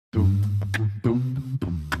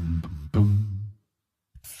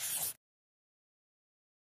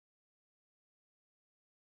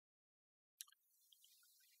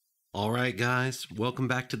All right, guys, welcome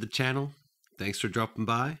back to the channel. Thanks for dropping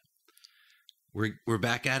by. We're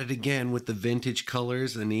back at it again with the vintage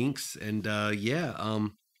colors and inks, and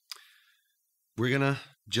we're gonna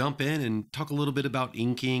jump in and talk a little bit about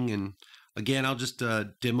inking. And again, I'll just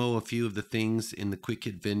demo a few of the things in the Quick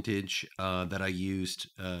Hit Vintage that I used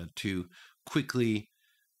to quickly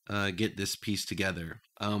get this piece together.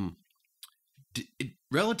 It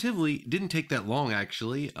relatively didn't take that long,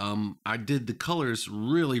 actually. I did the colors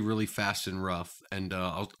really fast and rough, and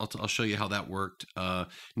I'll show you how that worked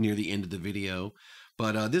near the end of the video.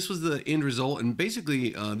 But this was the end result, and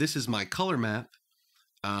basically this is my color map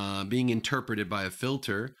being interpreted by a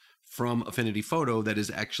filter from Affinity Photo that is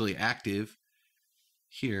actually active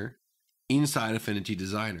here inside Affinity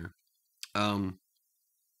Designer.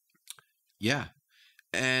 Yeah.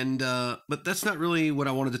 And but that's not really what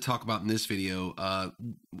I wanted to talk about in this video.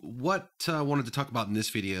 What I wanted to talk about in this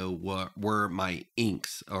video were my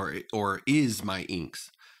inks, or is my inks.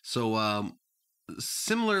 So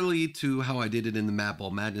similarly to how I did it in the Map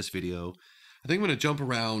Ball Madness video, I think I'm going to jump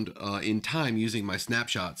around in time using my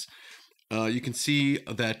snapshots. You can see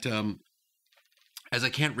that as I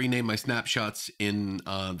can't rename my snapshots in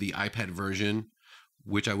the iPad version,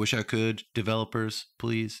 which I wish I could. Developers,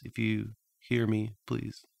 please, if you hear me,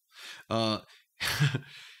 please. But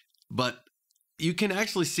you can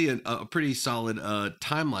actually see a pretty solid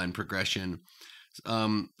timeline progression.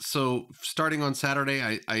 So starting on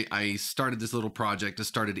Saturday, I started this little project. I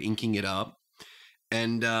started inking it up,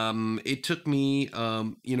 and it took me,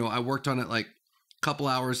 I worked on it like a couple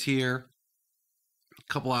hours here,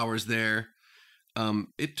 a couple hours there.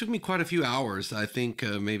 It took me quite a few hours. I think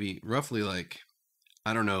maybe roughly like,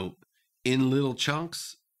 I don't know, in little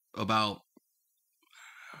chunks, about,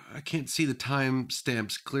 I can't see the time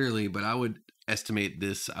stamps clearly, but I would estimate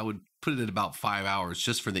this. I would put it at about 5 hours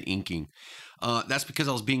just for the inking. That's because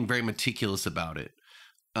I was being very meticulous about it.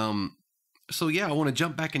 So yeah, I want to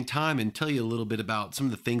jump back in time and tell you a little bit about some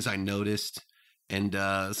of the things I noticed, and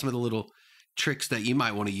some of the little tricks that you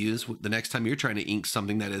might want to use the next time you're trying to ink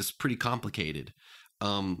something that is pretty complicated.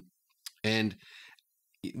 And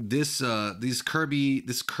this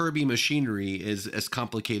Kirby machinery is as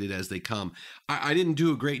complicated as they come. I didn't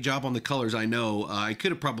do a great job on the colors, I know. I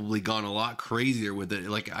could have probably gone a lot crazier with it.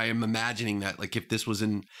 Like, I am imagining that, like, if this was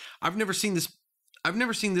in, I've never seen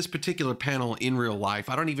this particular panel in real life.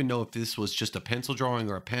 I don't even know if this was just a pencil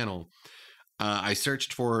drawing or a panel. I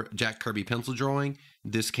searched for Jack Kirby pencil drawing.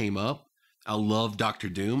 This came up. I love Dr.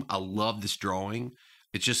 Doom. I love this drawing.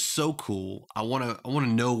 It's just so cool. I want to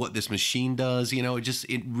know what this machine does.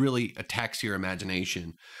 It really attacks your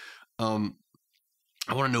imagination. I want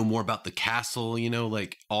to know more about the castle,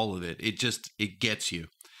 like all of it. It gets you.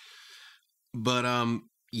 But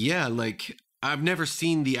yeah, like, I've never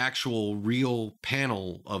seen the actual real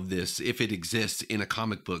panel of this, if it exists in a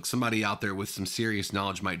comic book. Somebody out there with some serious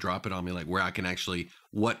knowledge might drop it on me, like where I can actually,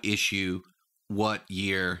 what issue, what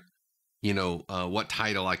year, what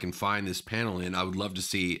title I can find this panel in. I would love to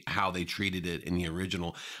see how they treated it in the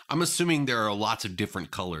original. I'm assuming there are lots of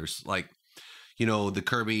different colors. Like, the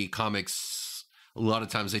Kirby comics, a lot of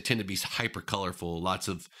times they tend to be hyper colorful, lots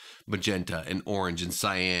of magenta and orange and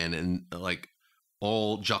cyan, and like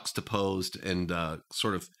all juxtaposed and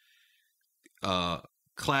sort of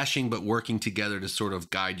clashing but working together to sort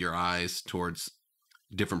of guide your eyes towards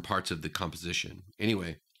different parts of the composition.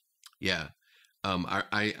 Anyway, yeah.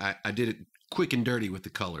 I did it quick and dirty with the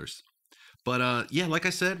colors. But yeah, like I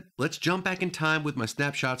said, let's jump back in time with my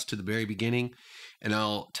snapshots to the very beginning, and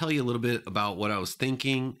I'll tell you a little bit about what I was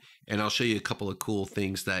thinking, and I'll show you a couple of cool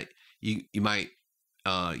things that you might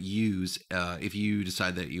use if you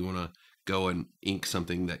decide that you want to go and ink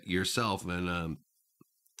something that yourself. And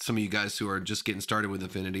some of you guys who are just getting started with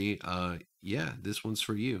Affinity, yeah, this one's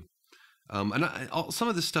for you. And some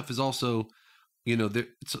of this stuff is also,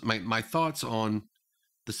 it's my thoughts on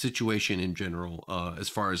the situation in general, as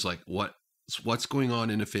far as like what's going on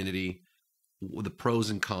in Affinity, the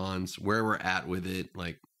pros and cons, where we're at with it,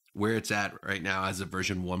 like where it's at right now as a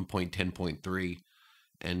version 1.10.3,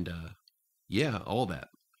 and yeah, all that.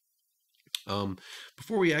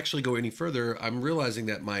 Before we actually go any further, I'm realizing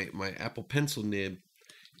that my Apple Pencil nib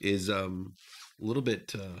is a little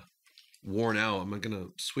bit worn out. I'm gonna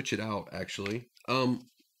switch it out, actually.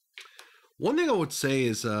 One thing I would say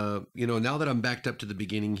is, now that I'm backed up to the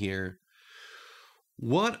beginning here,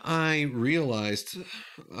 what I realized,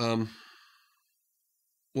 well,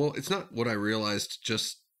 it's not what I realized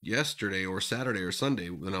just yesterday or Saturday or Sunday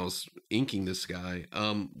when I was inking this guy.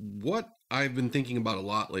 What I've been thinking about a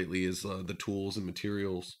lot lately is the tools and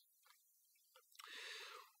materials.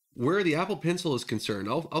 Where the Apple Pencil is concerned,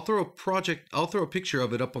 I'll throw a picture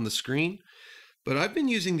of it up on the screen. But I've been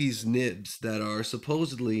using these nibs that are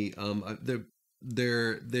supposedly they're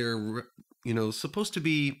supposed to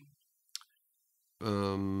be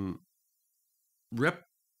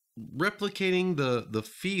replicating the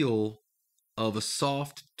feel of a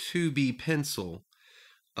soft 2B pencil.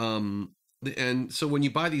 And so when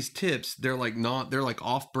you buy these tips, they're like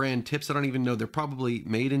off-brand tips. I don't even know. They're probably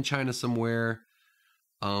made in China somewhere.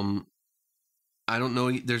 I don't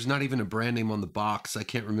know. There's not even a brand name on the box. I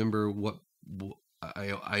can't remember what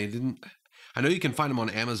I didn't. I know you can find them on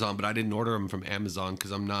Amazon, but I didn't order them from Amazon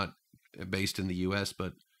because I'm not based in the U.S.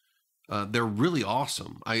 But they're really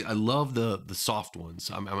awesome. I love the soft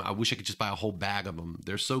ones. I wish I could just buy a whole bag of them.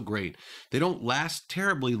 They're so great. They don't last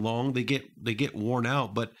terribly long. They get worn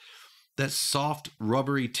out, but that soft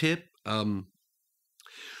rubbery tip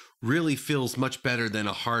really feels much better than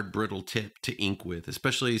a hard brittle tip to ink with,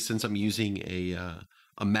 especially since I'm using a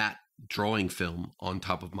matte drawing film on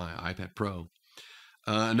top of my iPad Pro.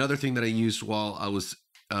 Another thing that I used while I was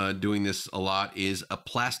doing this a lot is a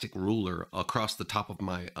plastic ruler across the top of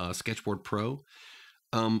my Sketchboard Pro.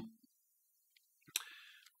 I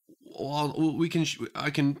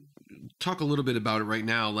can talk a little bit about it right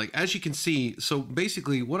now. Like, as you can see, so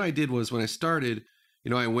basically what I did was when I started,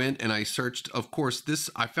 I went and I searched. Of course,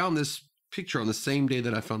 I found this picture on the same day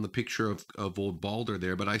that I found the picture of old Balder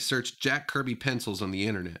there, but I searched Jack Kirby Pencils on the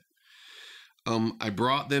internet. I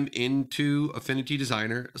brought them into Affinity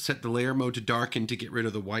Designer, set the layer mode to darken to get rid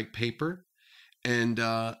of the white paper. And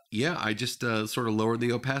yeah, I just sort of lowered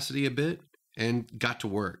the opacity a bit and got to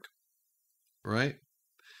work, right?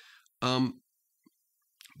 But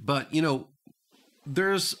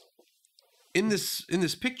there's in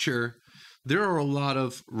this picture, there are a lot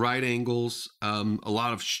of right angles, a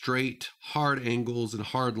lot of straight, hard angles and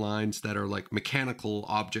hard lines that are like mechanical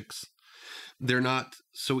objects. They're not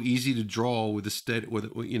so easy to draw with just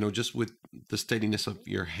with the steadiness of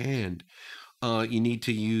your hand. You need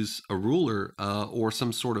to use a ruler or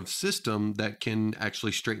some sort of system that can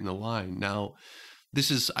actually straighten the line. Now,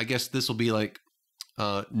 I guess this will be like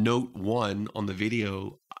note 1 on the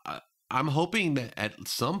video. I'm hoping that at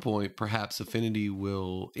some point, perhaps Affinity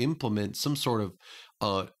will implement some sort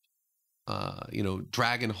of,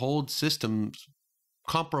 drag and hold systems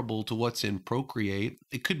comparable to what's in Procreate.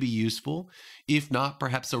 It could be useful. If not,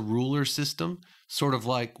 perhaps a ruler system, sort of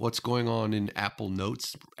like what's going on in Apple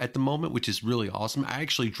Notes at the moment, which is really awesome. I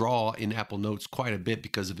actually draw in Apple Notes quite a bit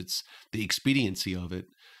because of the expediency of it.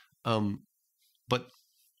 But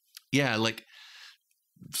yeah,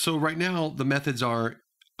 so right now the methods are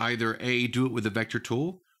either A, do it with a vector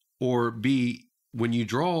tool, or B, when you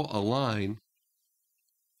draw a line,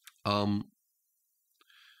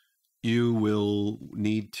 you will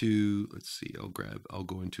need to, let's see, I'll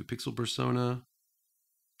go into Pixel Persona,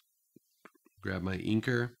 grab my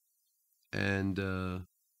inker, and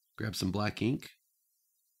grab some black ink.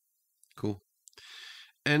 Cool.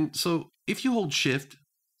 And so if you hold Shift,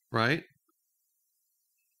 right,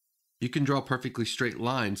 you can draw perfectly straight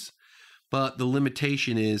lines, but the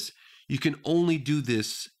limitation is you can only do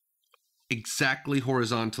this exactly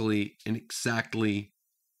horizontally and exactly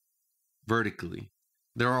vertically.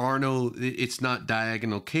 It's not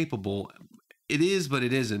diagonal capable. It is, but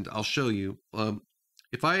it isn't. I'll show you.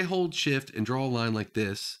 If I hold Shift and draw a line like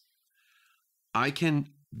this, I can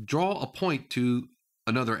draw a point to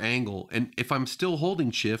another angle. And if I'm still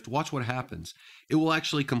holding Shift, watch what happens. It will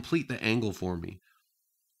actually complete the angle for me.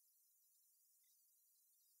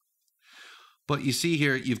 But you see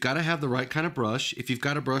here, you've got to have the right kind of brush. If you've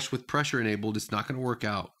got a brush with pressure enabled, it's not going to work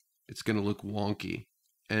out. It's going to look wonky.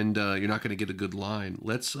 And you're not going to get a good line.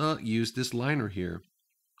 Let's use this liner here.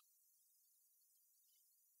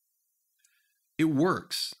 It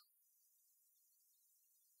works.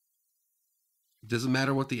 It doesn't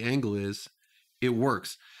matter what the angle is. It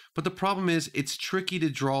works. But the problem is it's tricky to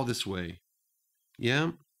draw this way.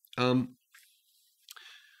 Yeah. I'll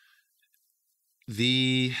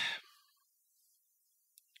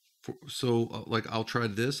try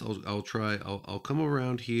this. I'll come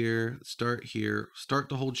around here, start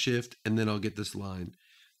to hold Shift, and then I'll get this line.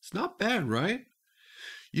 It's not bad, right?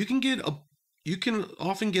 You can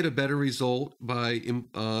often get a better result by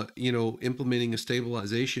implementing a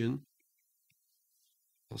stabilization.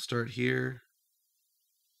 I'll start here.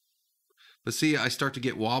 But see, I start to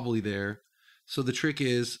get wobbly there. So the trick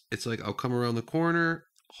is, it's like I'll come around the corner,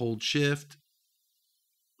 hold Shift,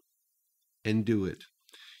 and do it.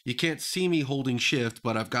 you can't see me holding shift,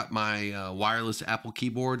 but I've got my wireless Apple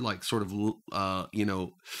keyboard, like sort of,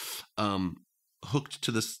 hooked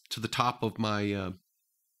to the top of my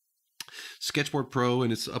Sketchboard Pro,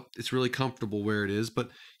 and it's really comfortable where it is. But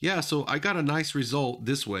yeah, so I got a nice result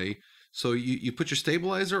this way. So you put your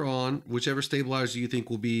stabilizer on, whichever stabilizer you think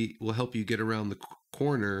will help you get around the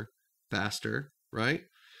corner faster, right?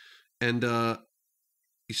 And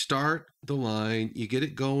you start the line, you get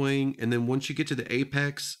it going, and then once you get to the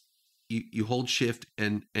apex, you hold shift,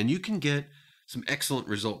 and you can get some excellent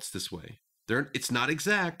results this way. It's not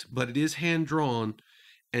exact, but it is hand drawn,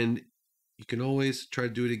 and you can always try to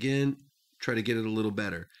do it again, try to get it a little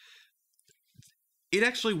better. It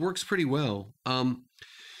actually works pretty well.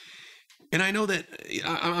 And I know that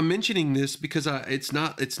I'm mentioning this because it's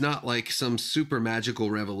not like some super magical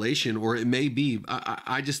revelation, or it may be.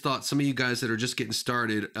 I just thought some of you guys that are just getting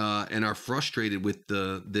started and are frustrated with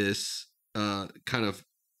this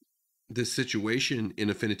situation in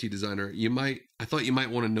Affinity Designer, I thought you might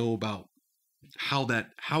want to know about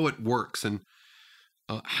how it works, and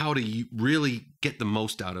how to really get the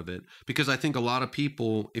most out of it. Because I think a lot of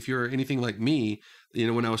people, if you're anything like me,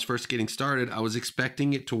 when I was first getting started, I was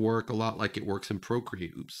expecting it to work a lot like it works in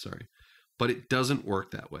Procreate. But it doesn't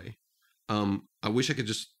work that way. Sometimes I wish I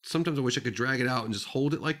could drag it out and just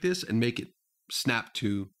hold it like this and make it snap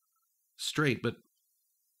to straight. But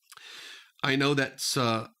I know that's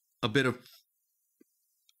a bit of,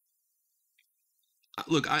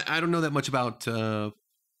 look, I don't know that much about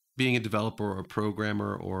being a developer or a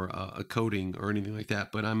programmer or a coding or anything like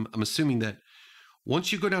that, but I'm assuming that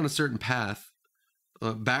once you go down a certain path,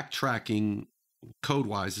 backtracking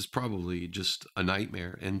code-wise is probably just a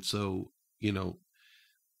nightmare. And so,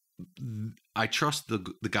 I trust the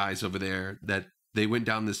guys over there that they went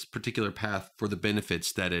down this particular path for the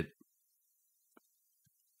benefits that it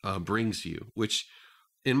brings you, which,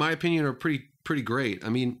 in my opinion, are pretty great. I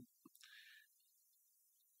mean,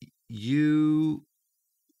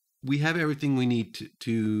 we have everything we need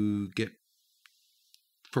to get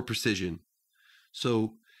for precision.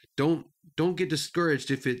 So don't get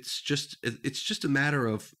discouraged if it's just a matter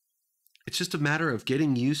of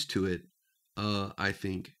getting used to it. I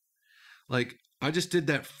think, like, I just did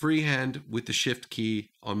that freehand with the shift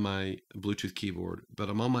key on my Bluetooth keyboard, but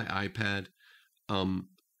I'm on my iPad.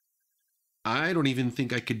 I don't even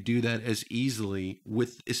think I could do that as easily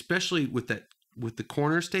especially with the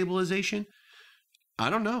corner stabilization. I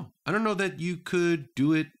don't know that you could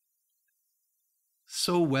do it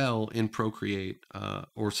so well in Procreate,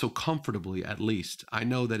 or so comfortably, at least. I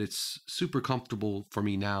know that it's super comfortable for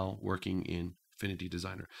me now working in Affinity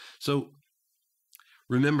Designer. So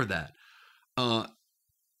remember that.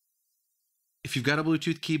 If you've got a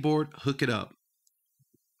Bluetooth keyboard, hook it up.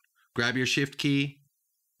 Grab your shift key,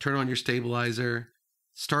 turn on your stabilizer,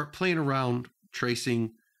 start playing around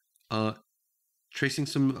tracing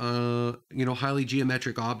some highly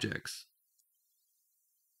geometric objects.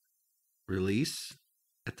 Release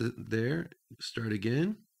there, start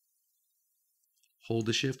again, hold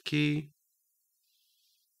the shift key,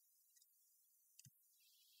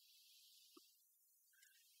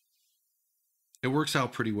 it works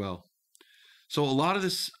out pretty well. So a lot of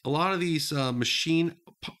these machine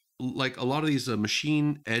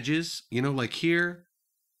edges, like here,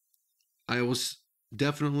 I was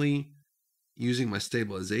definitely using my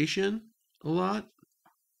stabilization a lot,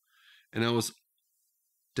 and I was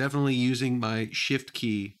definitely using my shift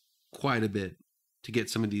key quite a bit to get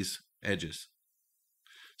some of these edges.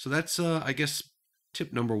 So that's I guess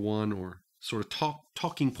tip number one, or sort of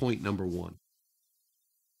talking point number one.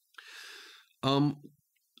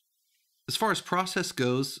 As far as process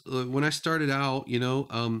goes, when I started out,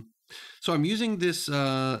 so I'm using this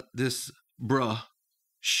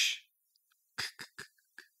brush.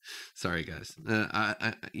 Sorry, guys.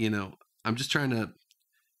 I'm just trying to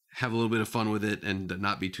have a little bit of fun with it and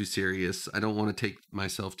not be too serious. I don't want to take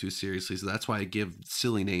myself too seriously, so that's why I give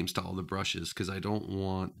silly names to all the brushes, because I don't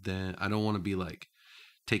want to be like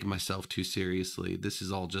taking myself too seriously. This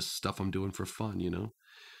is all just stuff I'm doing for fun,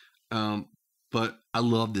 But I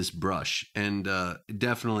love this brush, and it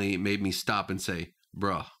definitely made me stop and say,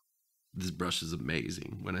 bruh, this brush is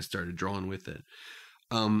amazing when I started drawing with it.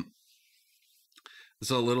 There's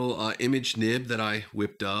a little image nib that I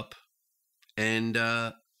whipped up, and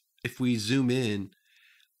if we zoom in,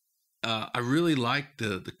 I really like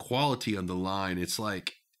the quality on the line. It's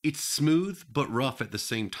like, it's smooth but rough at the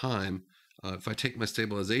same time. If I take my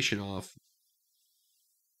stabilization off,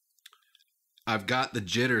 I've got the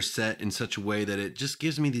jitter set in such a way that it just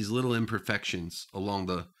gives me these little imperfections along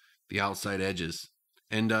the outside edges.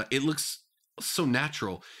 And it looks so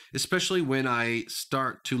natural, especially when I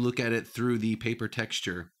start to look at it through the paper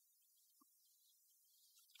texture.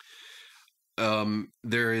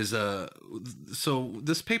 There is a so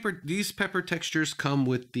this paper these paper textures come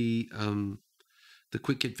with the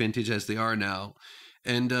Quick Kit Vintage as they are now,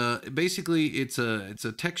 and basically it's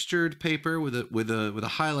a textured paper with a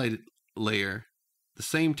highlight layer, the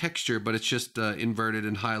same texture, but it's just inverted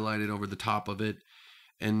and highlighted over the top of it.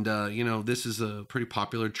 And you know, this is a pretty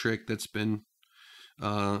popular trick that's been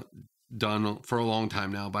done for a long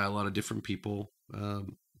time now by a lot of different people.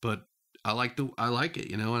 But I like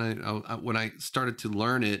it, you know. And when I started to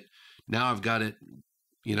learn it, now I've got it.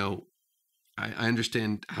 You know, I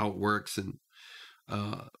understand how it works, and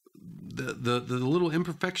the little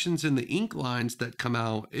imperfections in the ink lines that come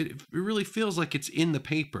out. It really feels like it's in the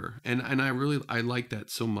paper, and I like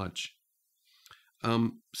that so much.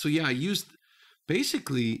 So yeah, I used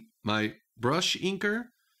basically my brush inker,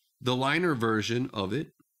 the liner version of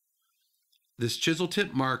it, this chisel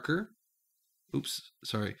tip marker. Oops,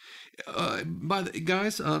 sorry. By the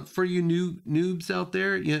guys, for you noobs out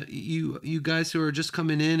there, you guys who are just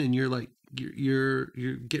coming in and you're like you're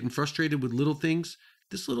getting frustrated with little things.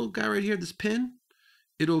 This little guy right here, this pin,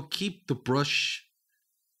 it'll keep the brush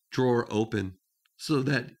drawer open so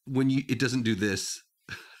that when it doesn't do this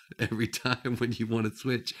every time when you want to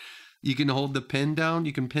switch. You can hold the pen down,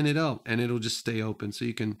 you can pin it up, and it'll just stay open, so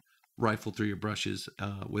you can rifle through your brushes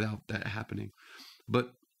without that happening.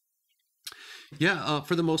 But yeah,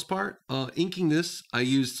 for the most part, inking this, I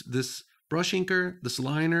used this brush inker, this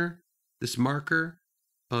liner, this marker.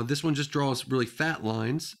 This one just draws really fat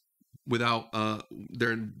lines without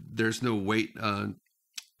there's no weight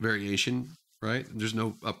variation, right? There's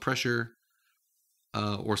no pressure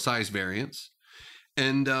or size variance.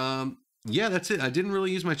 And yeah, that's it. I didn't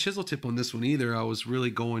really use my chisel tip on this one either. I was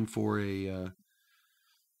really going for a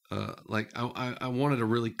I wanted a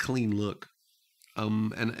really clean look.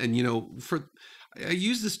 And you know, I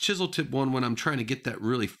use this chisel tip one when I'm trying to get that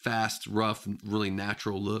really fast, rough, really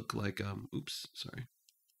natural look. Like oops, sorry.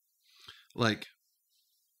 Like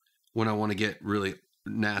when I want to get really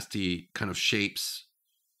nasty kind of shapes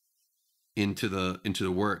into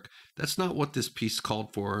the work. That's not what this piece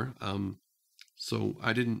called for. So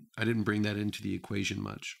I didn't bring that into the equation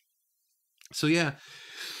much. So yeah,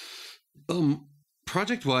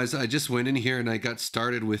 project wise, I just went in here and I got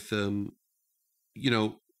started with, you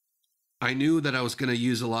know, I knew that I was going to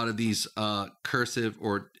use a lot of these cursive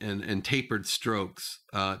and tapered strokes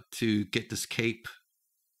to get this cape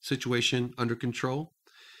situation under control.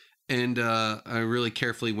 And I really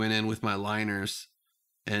carefully went in with my liners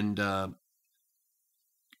and,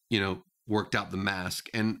 you know, worked out the mask.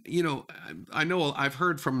 And you know, I know I've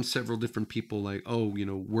heard from several different people like, oh, you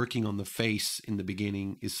know, working on the face in the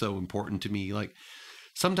beginning is so important to me. Like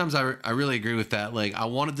sometimes I really agree with that. Like I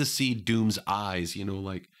wanted to see Doom's eyes, you know,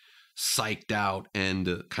 like psyched out and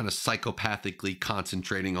kind of psychopathically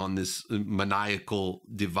concentrating on this maniacal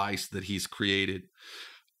device that he's created.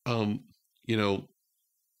 You know,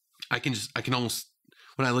 I can almost,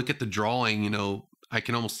 when I look at the drawing, you know, I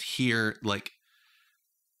can almost hear like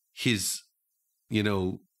his, you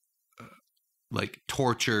know, like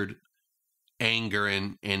tortured anger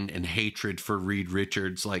and hatred for Reed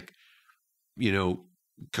Richards, like, you know,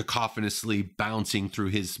 cacophonously bouncing through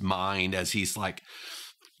his mind as he's like,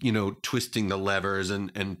 you know, twisting the levers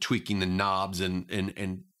and tweaking the knobs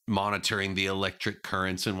and monitoring the electric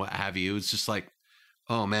currents and what have you. It's just like,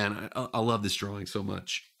 oh man, I love this drawing so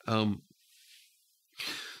much.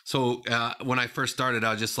 So when I first started,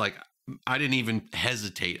 I was just like, I didn't even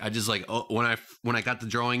hesitate. I just like, oh, when I got the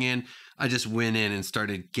drawing in, I just went in and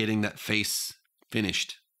started getting that face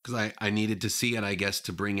finished because I needed to see it, I guess,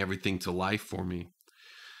 to bring everything to life for me.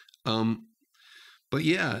 But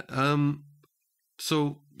yeah,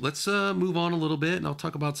 so let's move on a little bit, and I'll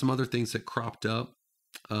talk about some other things that cropped up.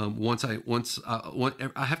 I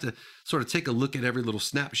have to sort of take a look at every little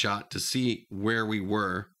snapshot to see where we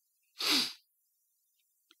were.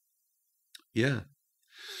 Yeah.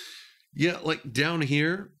 Yeah, like down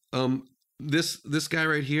here, this guy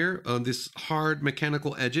right here, this hard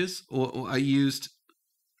mechanical edges. Well, I used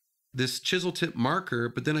this chisel tip marker,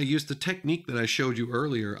 but then I used the technique that I showed you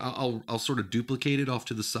earlier. I'll sort of duplicate it off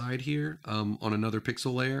to the side here, on another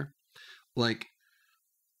pixel layer. Like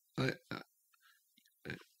I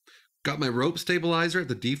got my rope stabilizer at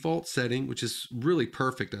the default setting, which is really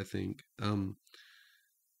perfect, I think.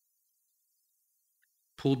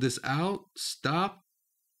 Pulled this out, stop.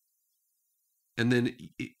 And then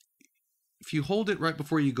if you hold it right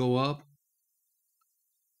before you go up,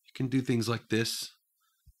 you can do things like this.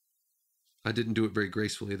 I didn't do it very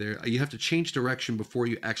gracefully there. You have to change direction before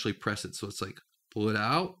you actually press it. So it's like, pull it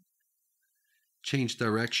out, change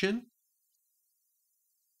direction,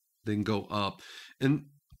 then go up. And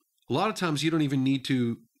a lot of times you don't even need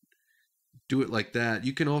to do it like that.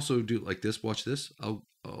 You can also do it like this. Watch this. I'll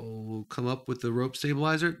come up with the rope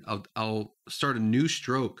stabilizer. I'll start a new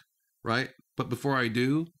stroke, right? But before I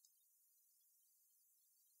do,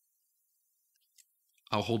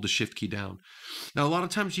 I'll hold the shift key down. Now, a lot of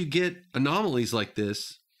times you get anomalies like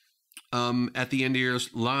this at the end of your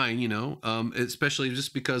line, you know, especially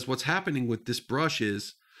just because what's happening with this brush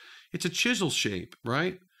is it's a chisel shape,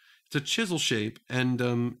 right? It's a chisel shape,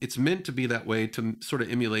 and it's meant to be that way to sort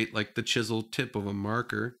of emulate like the chisel tip of a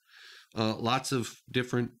marker. Lots of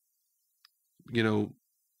different, you know,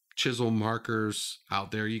 chisel markers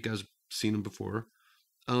out there. You guys have seen them before.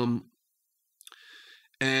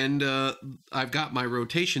 And I've got my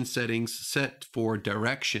rotation settings set for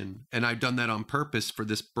direction, and I've done that on purpose for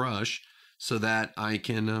this brush so that I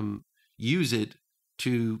can use it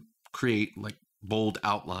to create like bold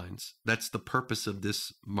outlines. That's the purpose of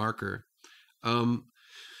this marker.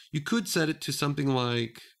 You could set it to something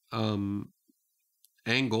like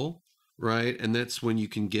angle, right? And that's when you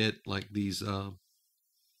can get like these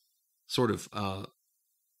sort of,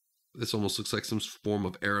 this almost looks like some form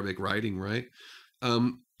of Arabic writing, right?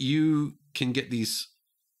 You can get these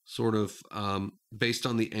sort of based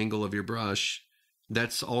on the angle of your brush.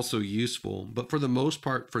 That's also useful. But for the most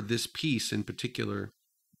part, for this piece in particular,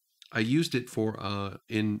 I used it for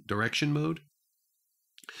in direction mode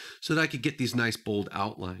so that I could get these nice bold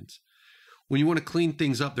outlines. When you want to clean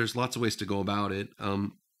things up, there's lots of ways to go about it.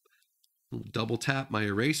 Double tap my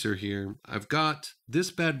eraser here. I've got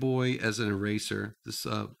this bad boy as an eraser, this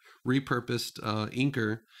repurposed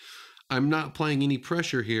inker. I'm not applying any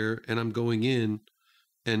pressure here, and I'm going in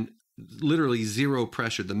and literally zero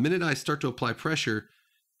pressure. The minute I start to apply pressure,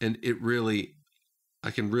 and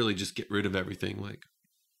I can really just get rid of everything, like,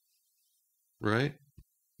 right?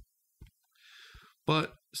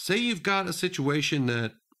 But say you've got a situation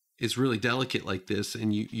that is really delicate like this,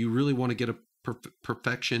 and you really want to get a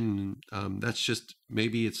perfection. That's just,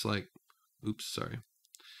 maybe it's like, oops, sorry.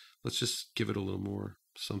 Let's just give it a little more,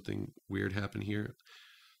 something weird happened here.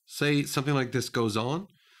 Say something like this goes on.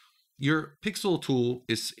 Your pixel tool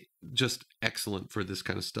is just excellent for this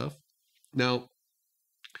kind of stuff. Now,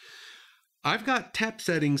 I've got tap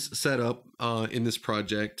settings set up in this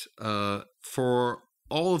project for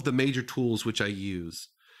all of the major tools which I use.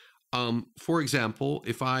 For example,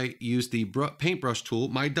 if I use the paintbrush tool,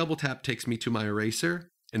 my double tap takes me to my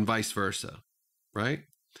eraser and vice versa, right?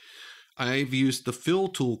 I've used the fill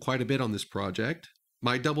tool quite a bit on this project.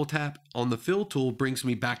 My double tap on the fill tool brings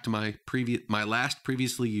me back to my last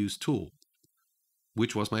previously used tool,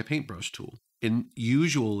 which was my paintbrush tool. And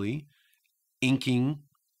usually inking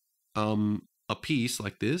a piece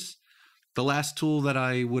like this, the last tool that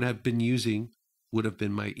I would have been using would have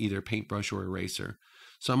been my either paintbrush or eraser.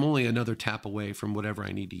 So I'm only another tap away from whatever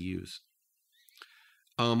I need to use.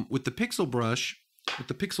 With the pixel brush, with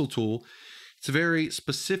the pixel tool, it's a very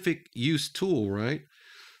specific use tool, right?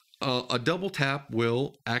 A double tap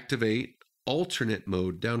will activate alternate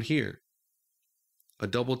mode down here. A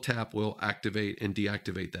double tap will activate and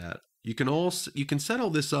deactivate that. You can set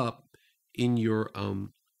all this up in your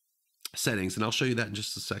settings, and I'll show you that in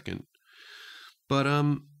just a second. But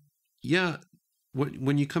yeah,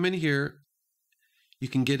 when you come in here, you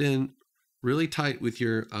can get in really tight with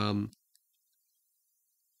your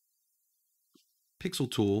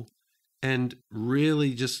pixel tool and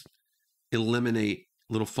really just eliminate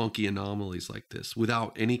little funky anomalies like this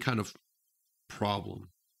without any kind of problem.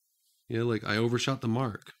 Yeah, like I overshot the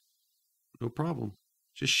mark. No problem.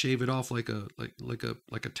 Just shave it off like a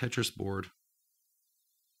Tetris board.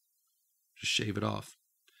 Just shave it off.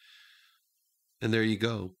 And there you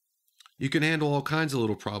go. You can handle all kinds of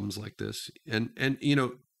little problems like this. And you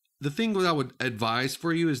know, the thing that I would advise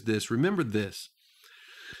for you is this. Remember this.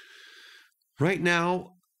 Right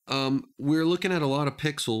now, we're looking at a lot of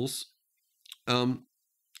pixels.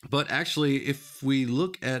 But actually, if we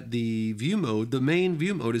look at the view mode, the main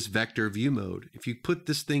view mode is vector view mode. If you put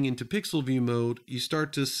this thing into pixel view mode, you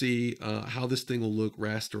start to see how this thing will look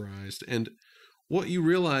rasterized. And what you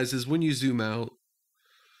realize is when you zoom out,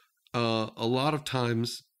 a lot of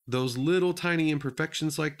times those little tiny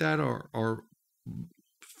imperfections like that are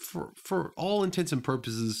for all intents and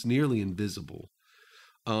purposes nearly invisible.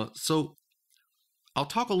 So I'll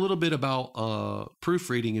talk a little bit about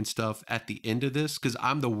proofreading and stuff at the end of this because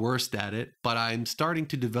I'm the worst at it, but I'm starting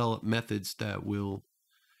to develop methods that will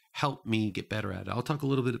help me get better at it. I'll talk a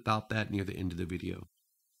little bit about that near the end of the video.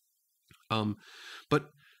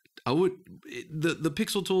 But I would, the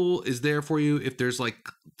pixel tool is there for you if there's like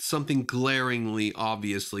something glaringly,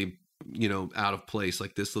 obviously, you know, out of place,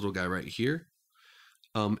 like this little guy right here.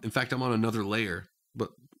 In fact, I'm on another layer,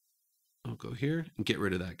 but I'll go here and get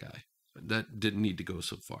rid of that guy. That didn't need to go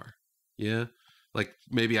so far. Yeah. Like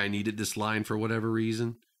maybe I needed this line for whatever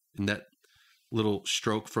reason. And that little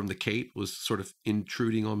stroke from the cape was sort of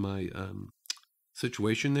intruding on my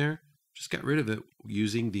situation there. Just got rid of it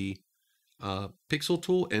using the pixel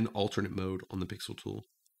tool and alternate mode on the pixel tool.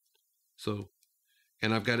 So,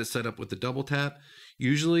 and I've got it set up with the double tap.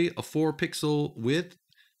 Usually a 4 pixel width,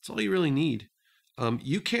 that's all you really need.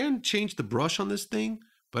 You can change the brush on this thing,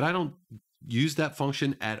 but I don't use that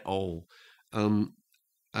function at all. I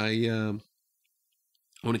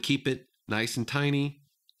want to keep it nice and tiny,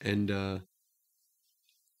 and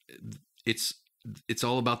it's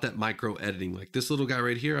all about that micro editing. Like this little guy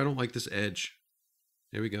right here, I don't like this edge.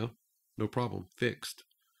 There we go. No problem. Fixed.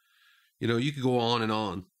 You know, you could go on and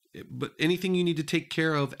on, but anything you need to take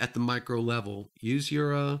care of at the micro level, use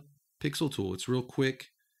your pixel tool. It's real quick.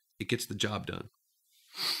 It gets the job done.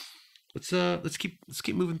 Let's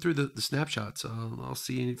keep moving through the snapshots. I'll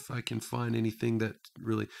see if I can find anything that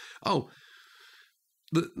really. Oh,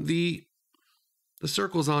 the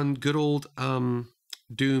circles on good old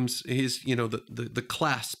Doom's, his, you know, the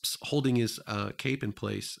clasps holding his cape in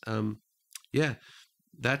place. Yeah,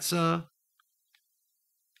 that's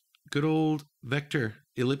good old vector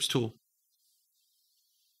ellipse tool.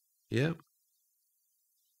 Yeah.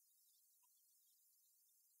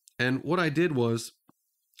 And what I did was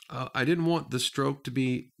I didn't want the stroke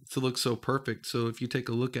to look so perfect. So if you take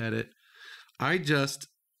a look at it,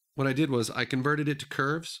 what I did was I converted it to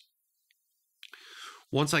curves.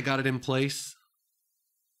 Once I got it in place,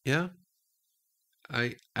 yeah,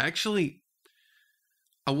 I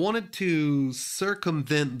wanted to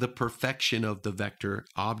circumvent the perfection of the vector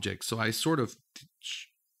object. So I sort of,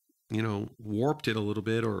 you know, warped it a little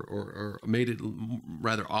bit or made it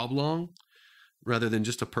rather oblong rather than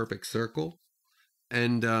just a perfect circle.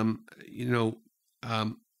 And, you know,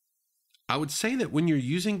 I would say that when you're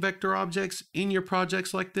using vector objects in your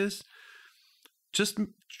projects like this, just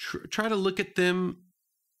try to look at them,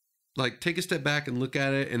 like take a step back and look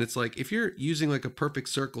at it. And it's like, if you're using like a perfect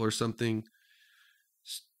circle or something,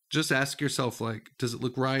 just ask yourself, like, does it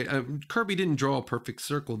look right? Kirby didn't draw a perfect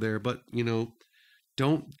circle there, but, you know,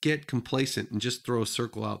 don't get complacent and just throw a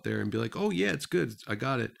circle out there and be like, oh yeah, it's good, I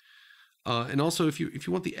got it. And also, if you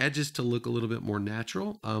want the edges to look a little bit more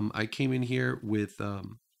natural, I came in here with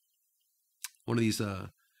one of these.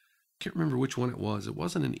 Can't remember which one it was. It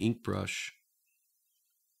wasn't an ink brush,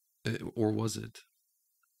 or was it?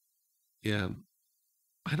 Yeah,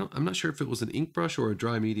 I'm not sure if it was an ink brush or a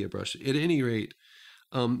dry media brush. At any rate,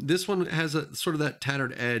 this one has a sort of that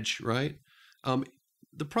tattered edge, right?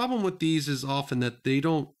 The problem with these is often that they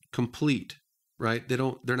don't complete, right?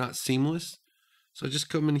 They're not seamless. So I just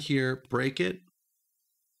come in here, break it,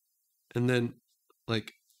 and then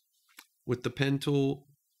like with the pen tool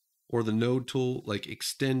or the node tool, like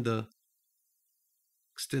extend the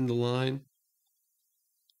line.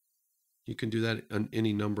 You can do that in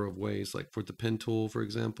any number of ways, like for the pen tool, for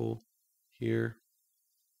example, here.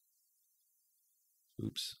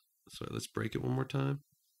 Oops. So let's break it one more time.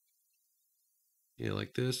 Yeah,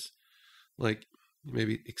 like this. Like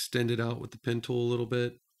maybe extend it out with the pen tool a little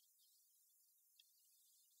bit.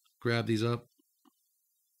 Grab these up.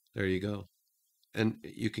 There you go. And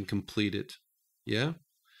you can complete it. Yeah.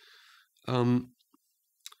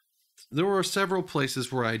 There were several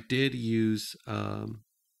places where I did use the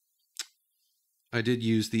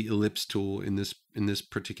ellipse tool in this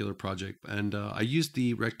particular project, and I used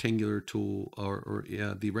the rectangular tool or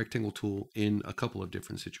the rectangle tool in a couple of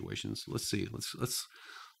different situations. Let's see. Let's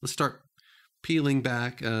start peeling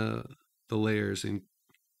back the layers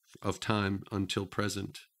of time until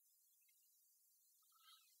present.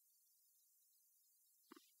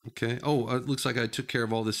 Okay. Oh, it looks like I took care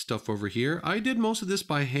of all this stuff over here. I did most of this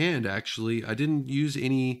by hand, actually. I didn't use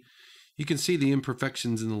any. You can see the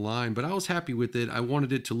imperfections in the line, but I was happy with it. I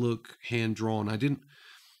wanted it to look hand-drawn.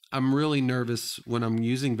 I'm really nervous when I'm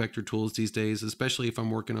using vector tools these days, especially if I'm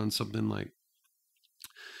working on something like,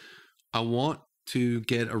 I want to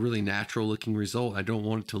get a really natural looking result. I don't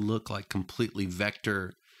want it to look like completely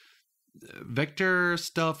vector. Vector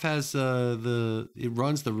stuff has it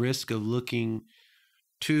runs the risk of looking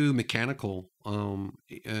too mechanical, and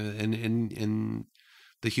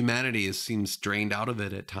the humanity seems drained out of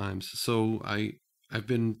it at times. So I've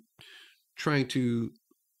been trying to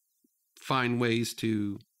find ways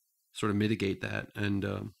to sort of mitigate that,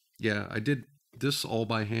 and yeah, I did this all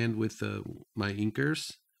by hand with my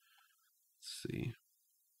inkers. Let's see.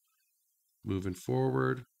 moving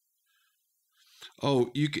forward. Oh,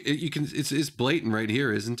 you can. It's blatant right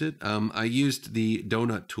here, isn't it? I used the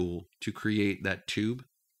donut tool to create that tube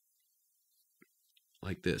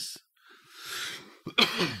like this.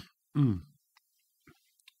 Mm.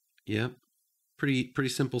 Yeah, pretty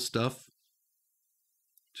simple stuff.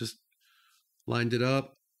 Just lined it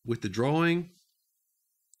up with the drawing.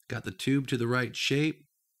 Got the tube to the right shape,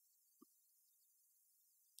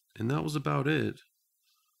 and that was about it.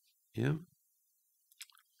 Yeah.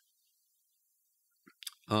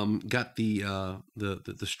 Got the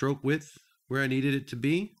stroke width where I needed it to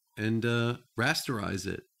be, and rasterize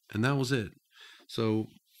it, and that was it. So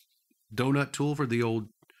donut tool for the old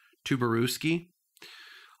Tubularski.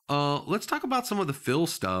 Let's talk about some of the fill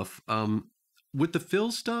stuff. With the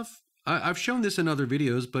fill stuff, I've shown this in other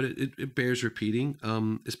videos, but it bears repeating,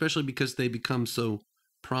 especially because they become so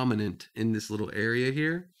prominent in this little area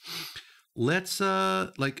here. Let's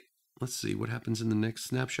see what happens in the next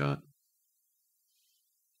snapshot.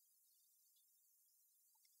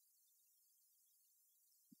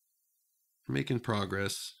 Making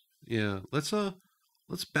progress. Yeah, let's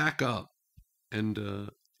back up and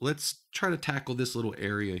let's try to tackle this little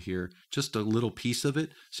area here, just a little piece of it,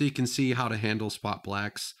 so you can see how to handle spot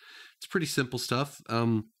blacks. It's pretty simple stuff.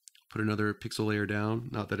 Put another pixel layer down.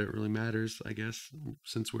 Not that it really matters, I guess,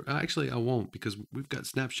 since we're actually I won't, because we've got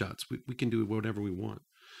snapshots. We can do whatever we want.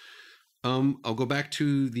 I'll go back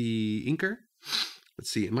to the inker. Let's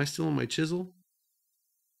see. Am I still on my chisel?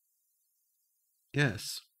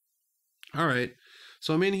 Yes. All right,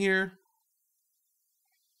 so I'm in here.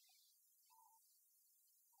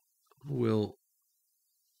 We'll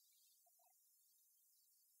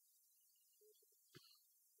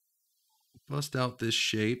bust out this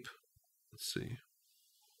shape. Let's see.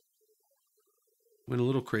 Went a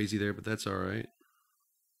little crazy there, but that's all right.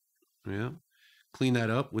 Yeah. Clean that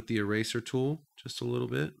up with the eraser tool just a little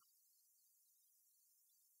bit.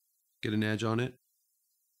 Get an edge on it.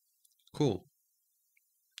 Cool.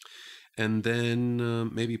 And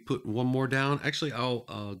then maybe put one more down. Actually,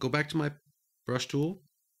 I'll go back to my brush tool.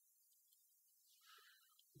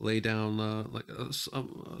 Lay down like a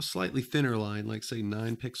slightly thinner line, like say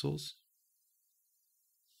 9 pixels.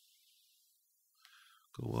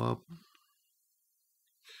 Go up.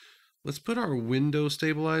 Let's put our window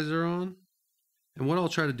stabilizer on. And what I'll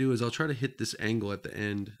try to do is I'll try to hit this angle at the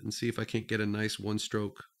end and see if I can't get a nice one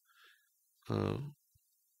stroke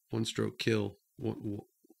kill.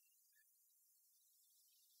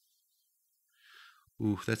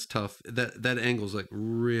 Ooh, that's tough. That angle's like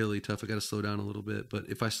really tough. I got to slow down a little bit, but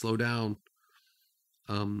if I slow down,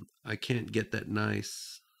 I can't get that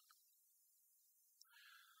nice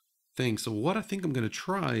thing. So what I think I'm going to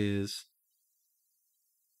try is,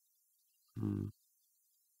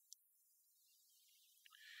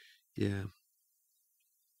 yeah.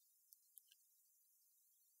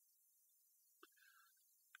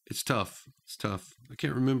 It's tough. It's tough. I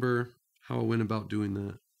can't remember how I went about doing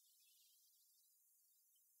that.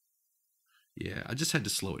 Yeah, I just had to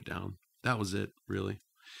slow it down. That was it, really.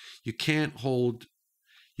 You can't hold,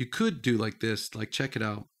 you could do like this, like check it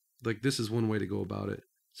out. Like this is one way to go about it.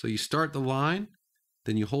 So you start the line,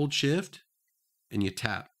 then you hold shift and you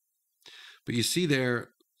tap. But you see there,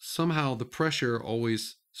 somehow the pressure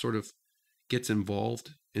always sort of gets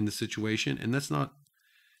involved in the situation, and that's not,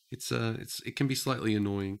 it can be slightly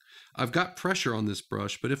annoying. I've got pressure on this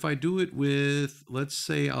brush, but if I do it with, let's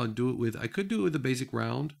say I could do it with a basic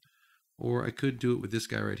round, or I could do it with this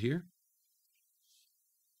guy right here.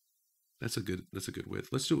 That's a good width.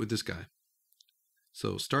 Let's do it with this guy.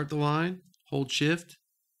 So start the line, hold shift,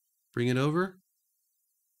 bring it over,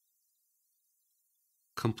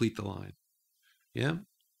 complete the line. Yeah.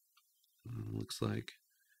 Looks like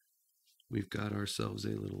we've got ourselves a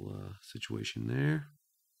little situation there.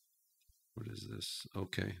 What is this?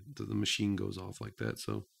 Okay, the machine goes off like that.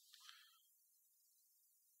 So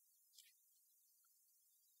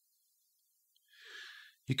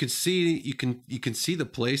you can see the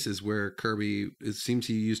places where Kirby, it seems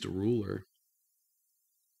he used a ruler,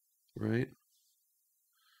 right?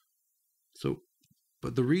 So,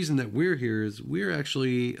 but the reason that we're here is we're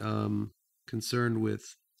actually concerned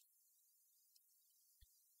with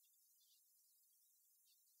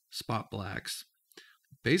spot blacks.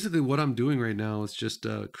 Basically, what I'm doing right now is just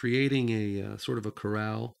creating a sort of a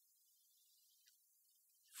corral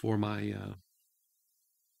for my.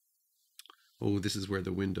 Oh, this is where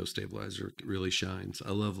the window stabilizer really shines.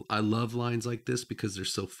 I love lines like this because they're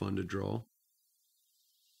so fun to draw.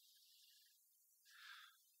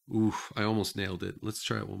 Ooh, I almost nailed it. Let's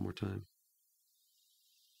try it one more time.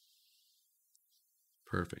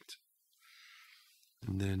 Perfect.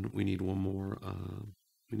 And then we need one more.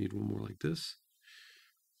 We need one more like this.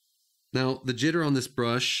 Now, the jitter on this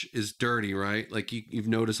brush is dirty, right? Like you've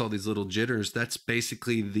noticed all these little jitters. That's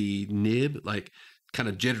basically the nib, like kind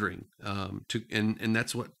of jittering. And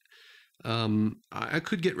that's what I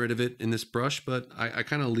could get rid of it in this brush, but I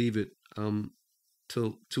kind of leave it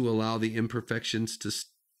to allow the imperfections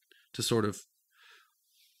to sort of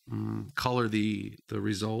color the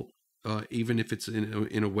result, even if it's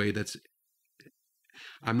in a way that's,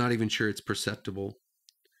 I'm not even sure it's perceptible.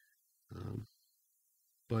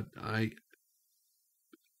 But I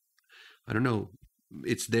don't know.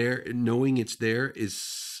 It's there. Knowing it's there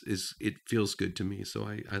is it feels good to me, so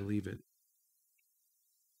I leave it.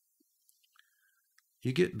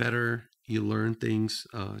 You get better. You learn things.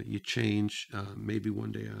 You change. Maybe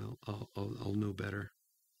one day I'll know better.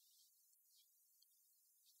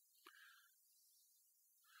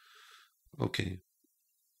 Okay.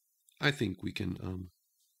 I think we can.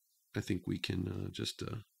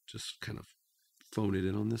 Just kind of phone it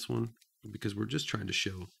in on this one, because we're just trying to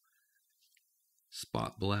show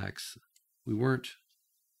spot blacks. We weren't.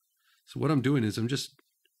 So what I'm doing is I'm just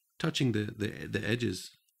touching the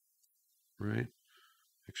edges, right?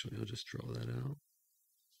 Actually, I'll just draw that out.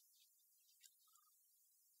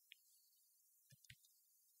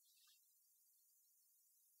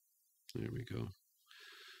 There we go.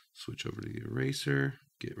 Switch over to the eraser,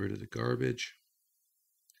 get rid of the garbage.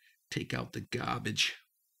 Take out the garbage.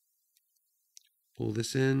 Pull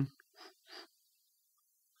this in.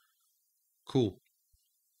 Cool.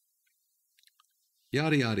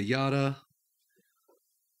 Yada, yada, yada.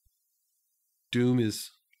 Doom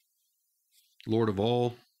is Lord of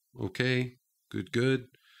all. Okay, good, good.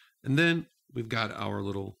 And then we've got our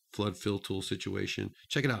little flood fill tool situation.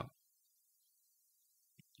 Check it out.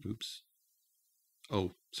 Oops.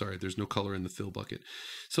 Oh, sorry, there's no color in the fill bucket.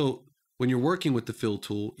 So when you're working with the fill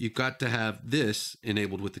tool, you've got to have this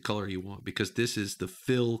enabled with the color you want, because this is the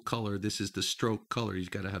fill color. This is the stroke color.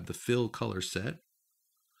 You've got to have the fill color set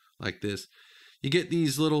like this. You get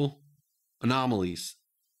these little anomalies,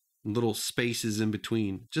 little spaces in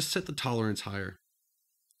between. Just set the tolerance higher.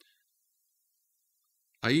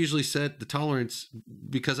 I usually set the tolerance,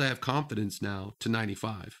 because I have confidence now, to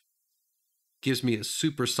 95. Gives me a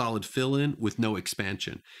super solid fill in with no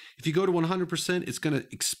expansion. If you go to 100%, it's going to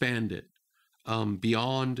expand it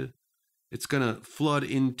beyond. It's going to flood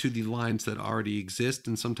into the lines that already exist,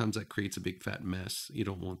 and sometimes that creates a big fat mess. You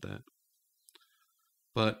don't want that.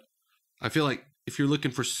 But I feel like if you're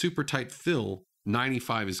looking for super tight fill,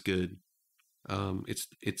 95 is good.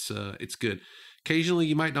 It's good. Occasionally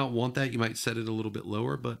you might not want that. You might set it a little bit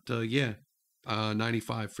lower, but yeah,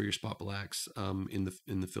 95 for your spot blacks in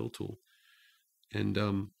the fill tool. And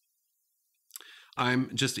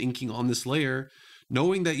I'm just inking on this layer,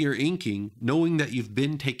 knowing that you're inking, knowing that you've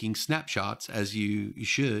been taking snapshots as you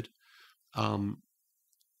should.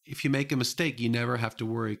 If you make a mistake, you never have to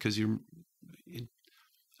worry, because you're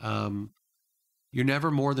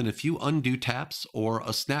never more than a few undo taps or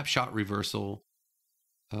a snapshot reversal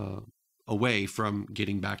away from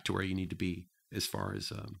getting back to where you need to be, as far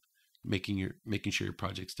as making sure your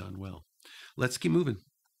project's done well. Let's keep moving.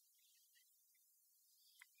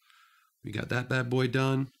 We got that bad boy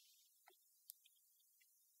done.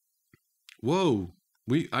 Whoa,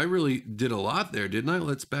 I really did a lot there, didn't I?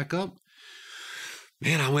 Let's back up.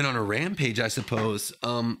 Man, I went on a rampage, I suppose.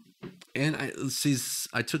 And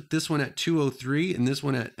I took this one at 2:03 and this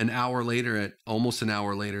one at almost an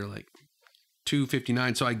hour later, like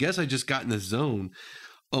 2:59. So I guess I just got in the zone.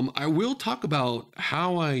 I will talk about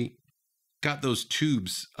how I got those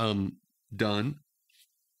tubes done.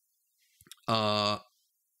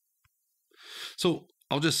 So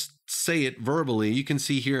I'll just say it verbally. You can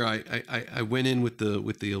see here I went in with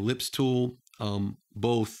the ellipse tool,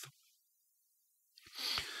 both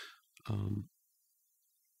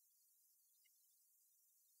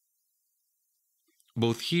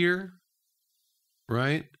here,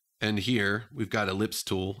 right, and here we've got ellipse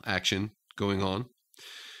tool action going on.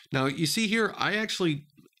 Now you see here I actually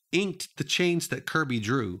inked the chains that Kirby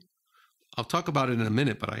drew. I'll talk about it in a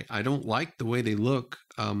minute, but I don't like the way they look,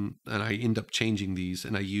 and I end up changing these,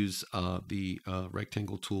 and I use the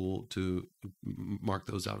rectangle tool to mark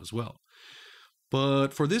those out as well.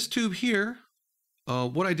 But for this tube here,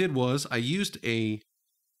 what I did was I used the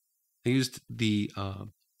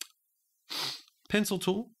pencil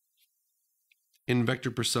tool in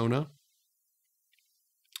Vector Persona,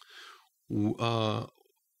 or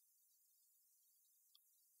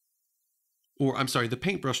I'm sorry, the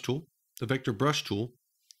paintbrush tool, the vector brush tool,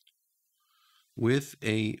 with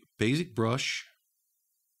a basic brush,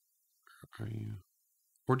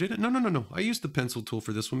 Or did it? No, no, no, no. I used the pencil tool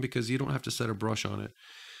for this one because you don't have to set a brush on it.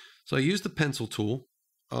 So I used the pencil tool.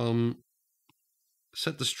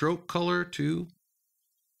 Set the stroke color to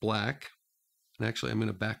black. And actually, I'm going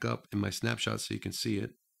to back up in my snapshot so you can see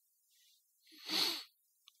it.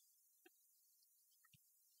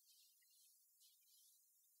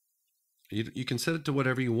 You can set it to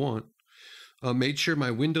whatever you want. Made sure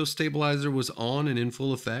my window stabilizer was on and in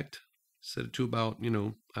full effect. Set it to about,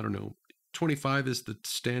 I don't know, 25 is the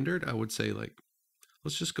standard. I would say, like,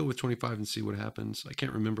 let's just go with 25 and see what happens. I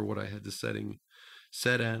can't remember what I had the setting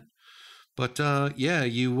set at. But yeah,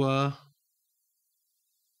 you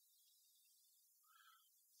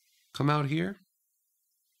come out here.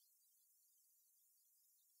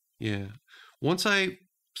 Yeah. Once I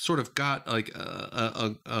sort of got like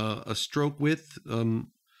a stroke width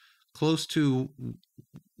close to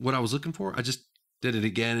what I was looking for, I just did it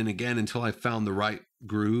again and again until I found the right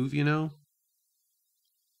groove,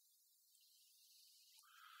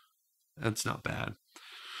 That's not bad.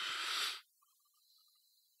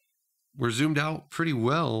 We're zoomed out pretty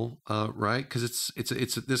well, right? Because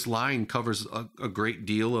it's this line covers a great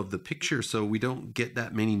deal of the picture, so we don't get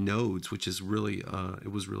that many nodes, which is really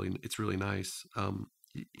it's really nice.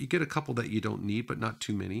 You get a couple that you don't need, but not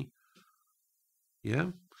too many.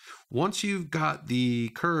 Yeah. Once you've got the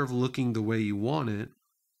curve looking the way you want it,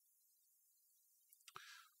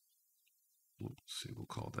 let's see, we'll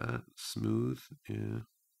call that smooth. Yeah.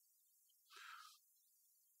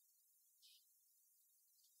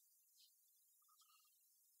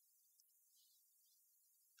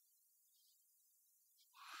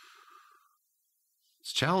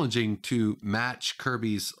 It's challenging to match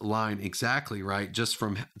Kirby's line exactly right just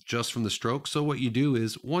from the stroke. So what you do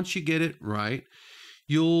is once you get it right,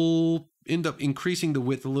 you'll end up increasing the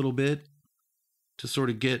width a little bit to sort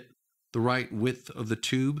of get the right width of the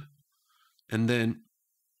tube, and then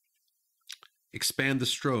expand the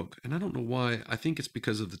stroke. And I don't know why. I think it's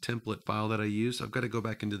because of the template file that I use. I've got to go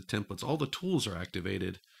back into the templates. All the tools are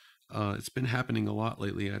activated. It's been happening a lot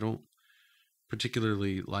lately. I don't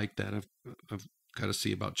particularly like that. I've got to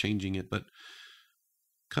see about changing it, but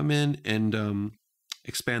come in and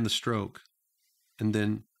expand the stroke, and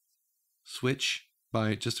then switch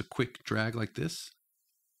by just a quick drag like this.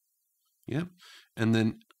 Yep. And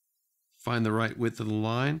then find the right width of the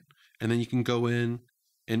line, and then you can go in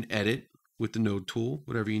and edit with the node tool,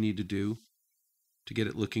 whatever you need to do to get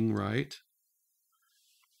it looking right.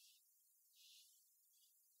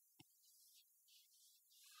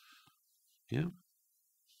 Yeah.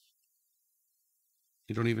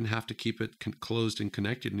 You don't even have to keep it closed and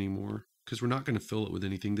connected anymore, because we're not going to fill it with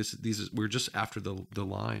anything. We're just after the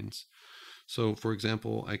lines. So for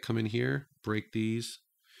example, I come in here, break these,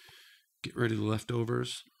 get rid of the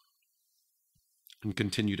leftovers, and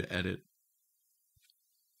continue to edit.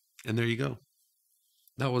 And there you go.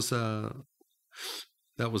 That was that.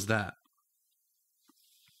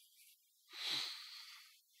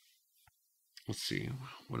 Let's see,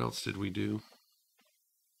 what else did we do?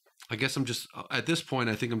 I guess I'm just, at this point,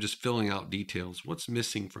 I think I'm just filling out details. What's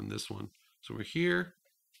missing from this one? So we're here.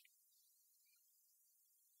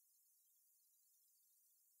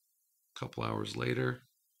 A couple hours later.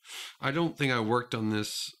 I don't think I worked on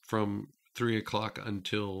this from 3 o'clock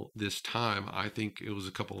until this time. I think it was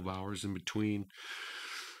a couple of hours in between.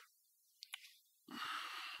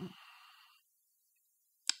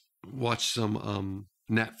 Watched some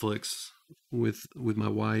Netflix with my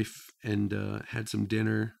wife, and had some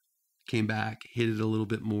dinner. Came back, hit it a little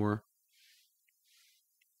bit more.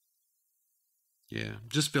 Yeah,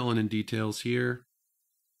 just filling in details here.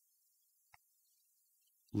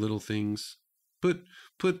 Little things. Put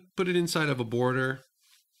it inside of a border.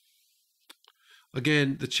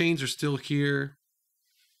 Again, the chains are still here.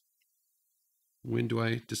 When do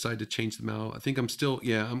I decide to change them out? I think I'm still,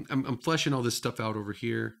 yeah, I'm fleshing all this stuff out over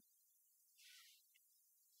here.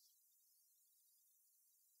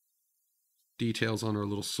 Details on our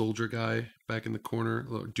little soldier guy back in the corner,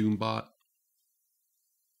 little Doombot.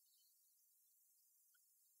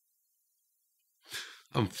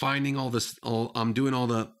 I'm finding all this, I'm doing all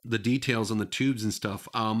the details on the tubes and stuff.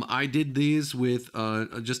 I did these with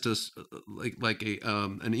just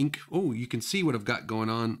an ink. Oh, you can see what I've got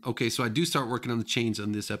going on. Okay, so I do start working on the chains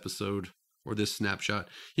on this episode, or this snapshot.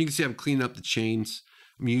 You can see I'm cleaning up the chains.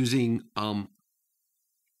 I'm using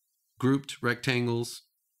grouped rectangles.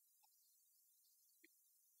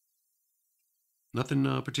 Nothing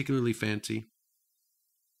particularly fancy,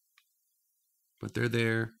 but they're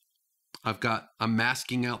there. I'm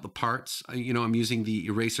masking out the parts. I'm using the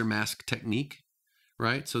eraser mask technique,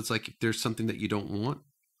 right? So it's like if there's something that you don't want,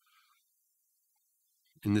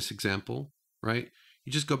 in this example, right?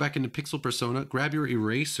 you just go back into Pixel Persona, grab your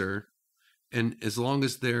eraser, and as long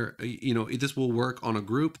as they're, this will work on a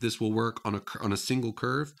group, this will work on a single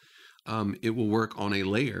curve, it will work on a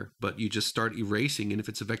layer, but you just start erasing, and if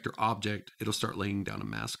it's a vector object, it'll start laying down a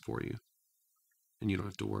mask for you, and you don't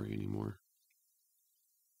have to worry anymore.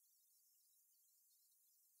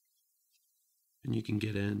 And you can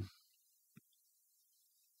get in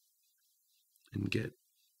and get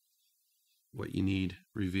what you need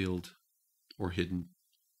revealed or hidden,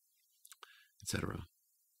 etc.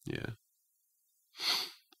 Yeah.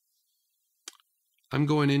 I'm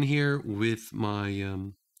going in here with my,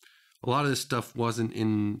 a lot of this stuff wasn't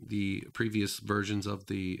in the previous versions of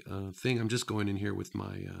the thing. I'm just going in here with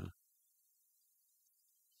my,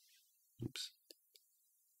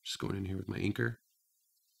 just going in here with my inker.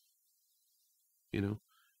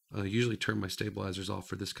 I usually turn my stabilizers off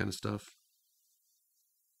for this kind of stuff.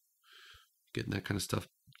 Getting that kind of stuff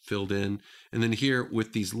filled in. And then here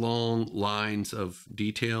with these long lines of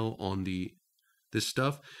detail on this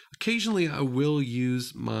stuff, occasionally I will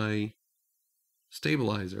use my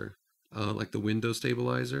stabilizer, like the window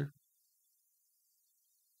stabilizer.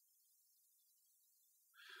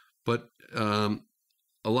 But a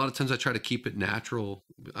lot of times I try to keep it natural.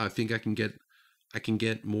 I think I can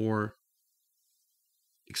get more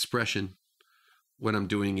expression when I'm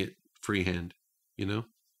doing it freehand,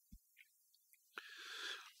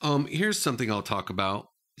 Here's something I'll talk about.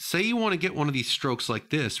 Say you want to get one of these strokes like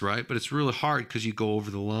this, right? But it's really hard because you go over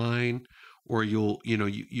the line, or you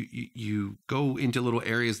go into little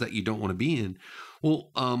areas that you don't want to be in.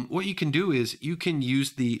 Well, what you can do is you can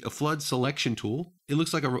use the flood selection tool. It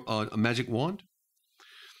looks like a magic wand.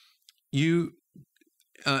 It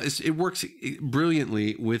works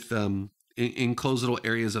brilliantly with enclosed little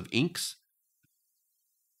areas of inks.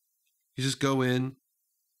 You just go in,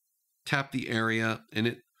 tap the area, and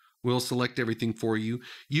it will select everything for you.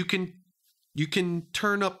 You can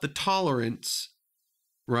turn up the tolerance,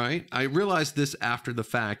 right? I realized this after the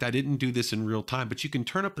fact. I didn't do this in real time, but you can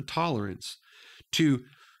turn up the tolerance to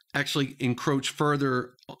actually encroach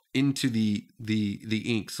further into the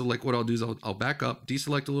ink. So like what I'll do is I'll back up,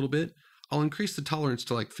 deselect a little bit. I'll increase the tolerance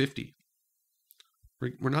to like 50.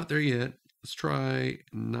 We're not there yet. Let's try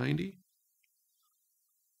 90.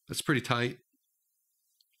 That's pretty tight.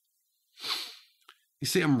 You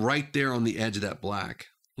see, I'm right there on the edge of that black.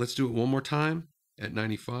 Let's do it one more time at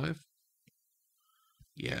 95.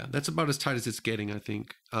 Yeah, that's about as tight as it's getting, I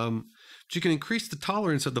think. But you can increase the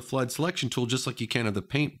tolerance of the flood selection tool just like you can of the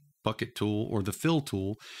paint bucket tool or the fill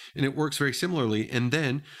tool, and it works very similarly. And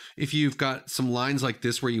then if you've got some lines like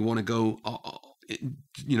this where you want to go,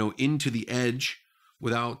 into the edge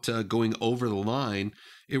without going over the line,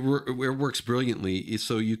 it works brilliantly.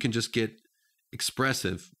 So you can just get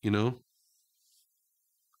expressive,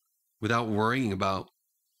 without worrying about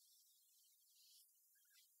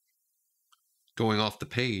going off the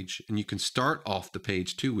page. And you can start off the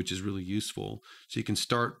page too, which is really useful. So you can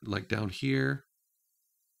start like down here,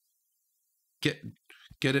 get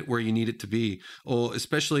it where you need it to be. Or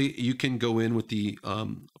especially you can go in with the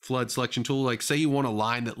flood selection tool. Like say you want a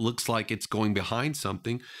line that looks like it's going behind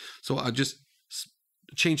something. So I'll just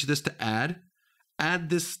change this to add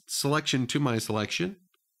this selection to my selection.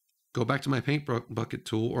 Go back to my paint bucket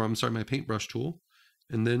tool, or I'm sorry, my paintbrush tool,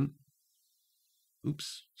 and then,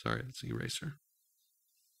 that's the eraser.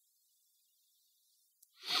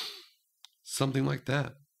 Something like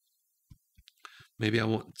that. Maybe I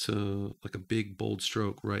want to, like a big bold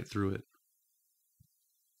stroke right through it.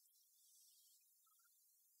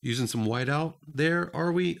 Using some whiteout there,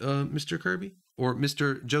 are we, Mr. Kirby? Or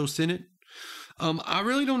Mr. Joe Sinnott? I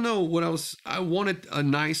really don't know what I wanted a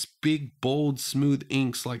nice, big, bold, smooth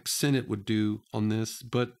inks like Sinnott would do on this,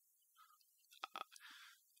 but,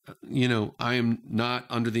 I am not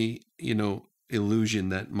under the, illusion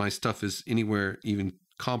that my stuff is anywhere even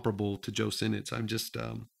comparable to Joe Sinnott's. I'm just,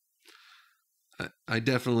 I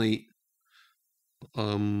definitely,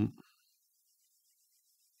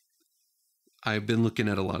 I've been looking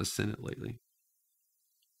at a lot of Sinnott lately.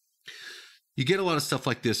 You get a lot of stuff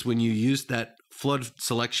like this when you use that flood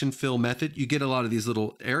selection fill method. You get a lot of these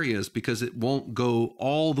little areas because it won't go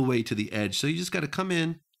all the way to the edge. So you just got to come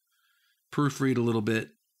in, proofread a little bit,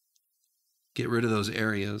 get rid of those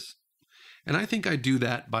areas. And I think I do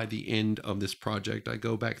that by the end of this project. I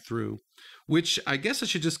go back through, which I guess I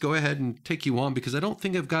should just go ahead and take you on because I don't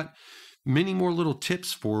think I've got many more little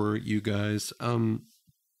tips for you guys.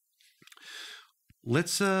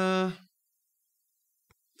 Let's go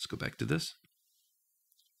back to this.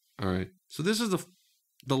 All right. So this is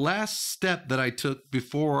the last step that I took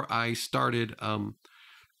before I started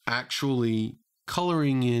actually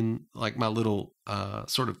coloring in like my little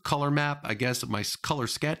sort of color map, I guess, of my color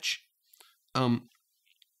sketch.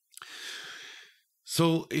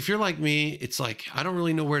 So if you're like me, it's like, I don't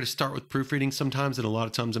really know where to start with proofreading sometimes. And a lot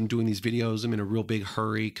of times I'm doing these videos, I'm in a real big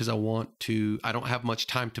hurry because I don't have much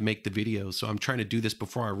time to make the videos. So I'm trying to do this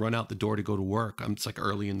before I run out the door to go to work. It's like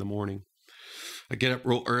early in the morning. I get up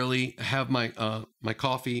real early, have my my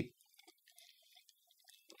coffee,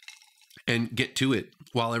 and get to it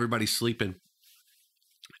while everybody's sleeping.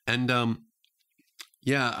 And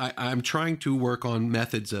yeah, I'm trying to work on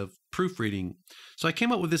methods of proofreading. So I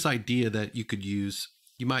came up with this idea that you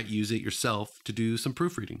might use it yourself to do some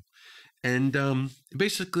proofreading. And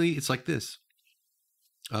basically it's like this.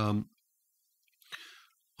 I'll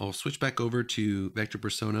switch back over to Vector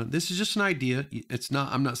Persona. This is just an idea.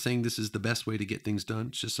 I'm not saying this is the best way to get things done.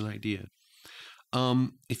 It's just an idea.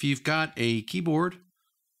 If you've got a keyboard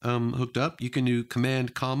hooked up, you can do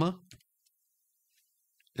Command, comma,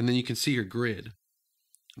 and then you can see your grid.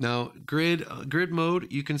 Now, grid mode,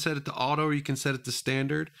 you can set it to auto or you can set it to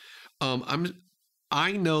standard.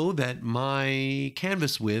 I know that my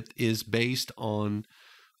canvas width is based on,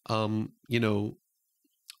 you know,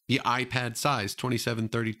 the iPad size,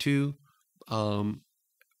 2732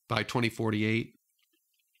 by 2048.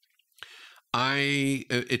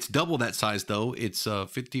 It's double that size though. It's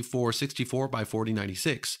 5464 by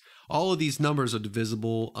 4096. All of these numbers are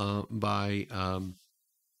divisible by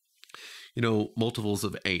you know, multiples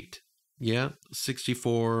of 8. Yeah,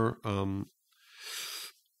 64.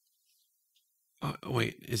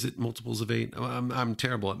 Wait, is it multiples of 8? I'm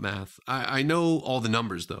terrible at math. I know all the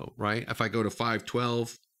numbers though, right? If I go to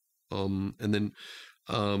 512, and then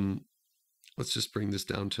let's just bring this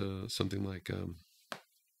down to something like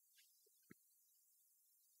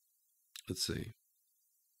let's see,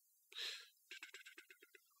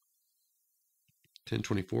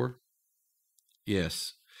 1024.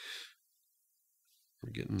 Yes. We're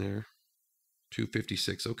getting there.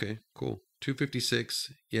 256. Okay, cool.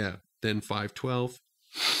 256. Yeah. Then 512.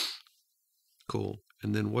 Cool.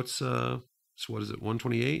 And then what's so what is it?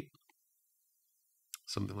 128?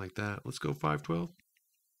 Something like that. Let's go 512.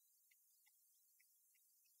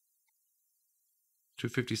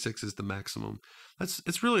 256 is the maximum.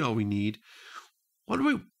 It's really all we need. What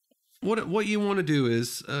you want to do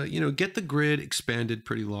is you know, get the grid expanded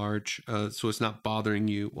pretty large so it's not bothering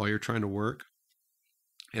you while you're trying to work.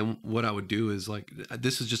 And what I would do is, like,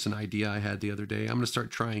 this is just an idea I had the other day. I'm going to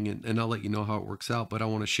start trying it and I'll let you know how it works out, but I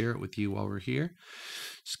want to share it with you while we're here.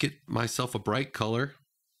 Just get myself a bright color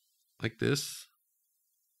like this.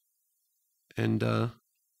 And I'll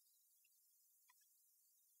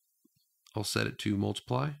set it to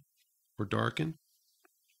multiply or darken.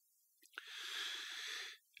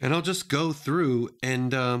 And I'll just go through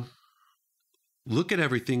and look at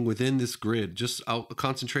everything within this grid. I'll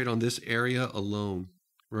concentrate on this area alone.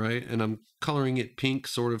 Right, and I'm coloring it pink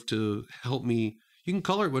sort of to help me. You can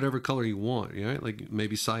color it whatever color you want, right? Like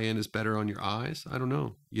maybe cyan is better on your eyes. I don't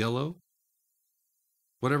know. Yellow.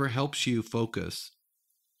 Whatever helps you focus.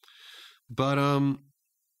 But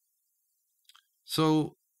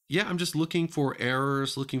so yeah, I'm just looking for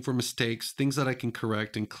errors, looking for mistakes, things that I can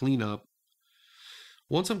correct and clean up.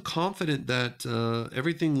 Once I'm confident that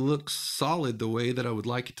everything looks solid the way that I would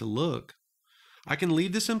like it to look, I can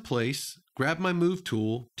leave this in place, grab my move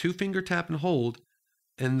tool, 2-finger tap and hold,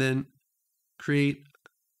 and then create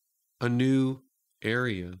a new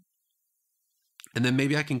area. And then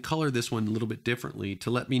maybe I can color this one a little bit differently to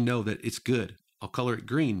let me know that it's good. I'll color it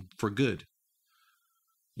green for good.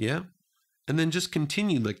 Yeah? And then just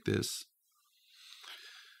continue like this.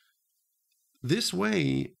 This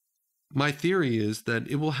way, my theory is that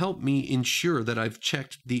it will help me ensure that I've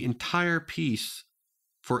checked the entire piece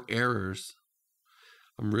for errors.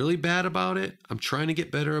 I'm really bad about it. I'm trying to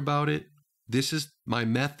get better about it. This is my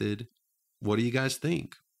method. What do you guys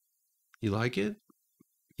think? You like it?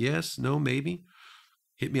 Yes, no, maybe?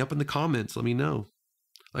 Hit me up in the comments. Let me know.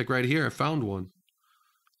 Like right here, I found one.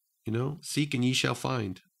 You know, seek and ye shall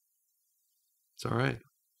find. It's all right.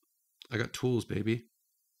 I got tools, baby.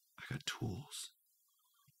 I got tools.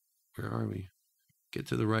 Where are we? Get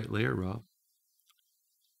to the right layer, Rob.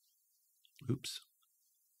 Oops.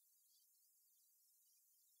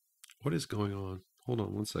 What is going on? Hold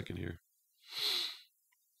on one second here.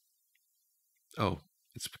 Oh,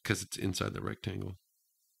 it's because it's inside the rectangle.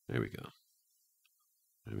 There we go.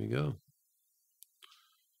 There we go.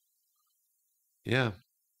 Yeah.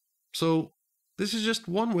 So this is just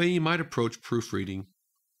one way you might approach proofreading.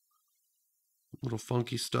 A little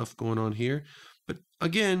funky stuff going on here. But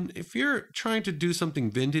again, if you're trying to do something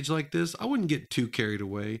vintage like this, I wouldn't get too carried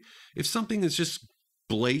away. If something is just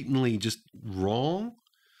blatantly just wrong,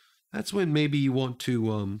 that's when maybe you want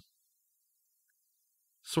to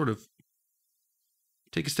sort of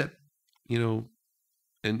take a step, you know,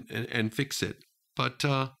 and fix it. But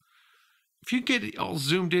if you get all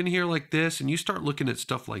zoomed in here like this and you start looking at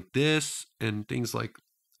stuff like this and things like,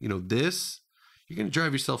 you know, this, you're going to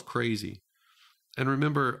drive yourself crazy. And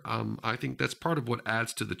remember, I think that's part of what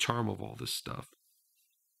adds to the charm of all this stuff.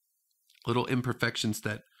 Little imperfections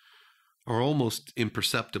that are almost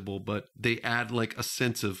imperceptible, but they add like a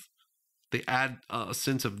sense of,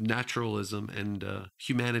 naturalism and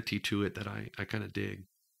humanity to it that I kind of dig.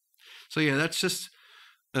 So yeah, that's just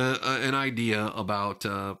an idea about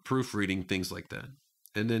proofreading, things like that.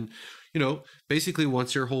 And then, you know, basically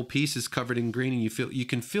once your whole piece is covered in green and you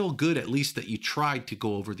can feel good at least that you tried to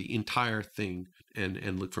go over the entire thing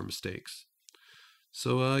and look for mistakes.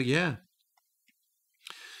 So yeah.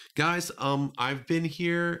 Guys, I've been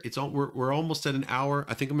here. We're almost at an hour.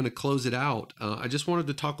 I think I'm going to close it out. I just wanted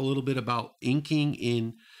to talk a little bit about inking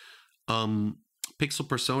in Pixel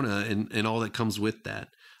Persona and all that comes with that.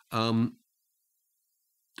 I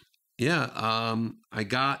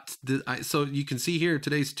got so you can see here,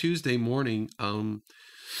 today's Tuesday morning.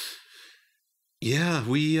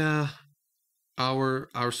 We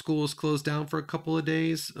our school is closed down for a couple of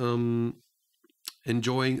days.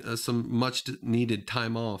 Enjoying some much needed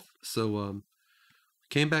time off. So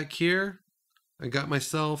came back here. I got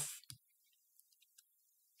myself.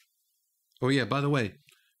 Oh yeah, by the way,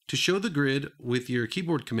 to show the grid with your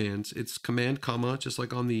keyboard commands, it's Command comma, just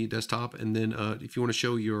like on the desktop. And then if you want to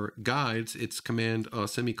show your guides, it's Command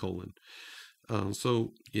semicolon.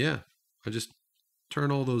 So yeah, I just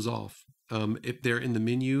turn all those off. If they're in the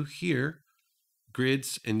menu here,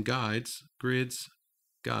 grids and guides, grids,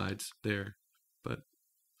 guides there. But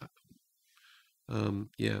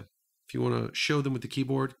yeah, if you want to show them with the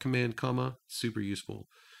keyboard, Command comma, super useful.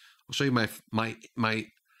 I'll show you my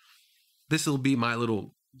this will be my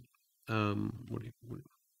little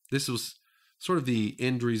this was sort of the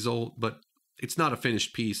end result, but it's not a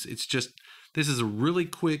finished piece. It's just, this is a really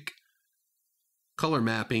quick color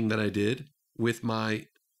mapping that I did with the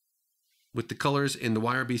colors in the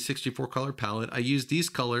YRB 64 color palette. I used these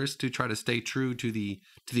colors to try to stay true to the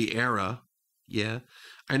era. Yeah,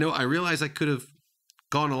 I know, I realize I could have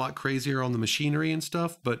gone a lot crazier on the machinery and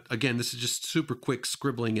stuff, but again, this is just super quick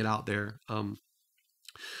scribbling it out there.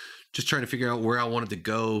 Just trying to figure out where I wanted to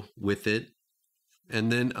go with it. And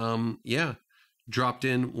then, yeah, dropped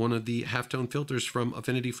in one of the halftone filters from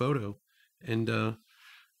Affinity Photo. And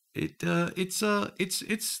there's,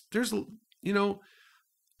 you know,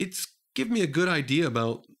 it's given me a good idea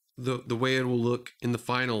about the way it will look in the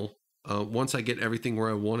final once I get everything where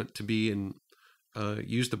I want it to be and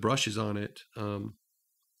use the brushes on it. So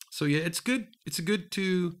yeah, it's good. It's a good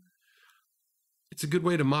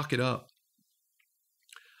way to mock it up.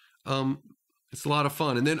 It's a lot of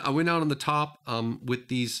fun. And then I went out on the top with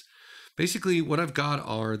these. Basically, what I've got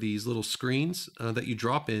are these little screens that you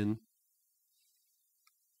drop in.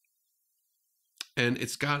 And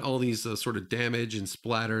it's got all these sort of damage and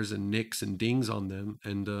splatters and nicks and dings on them.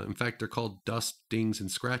 And in fact, they're called dust, dings,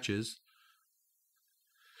 and scratches.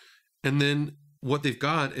 And then what they've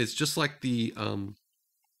got is just like the, I'll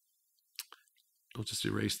just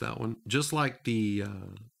erase that one. Just like the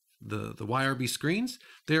YRB screens,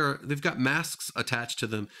 they've got masks attached to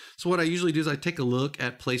them. So what I usually do is I take a look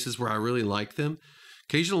at places where I really like them.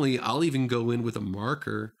 Occasionally, I'll even go in with a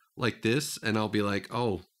marker like this, and I'll be like,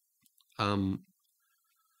 oh,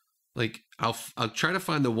 like I'll try to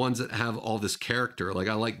find the ones that have all this character. Like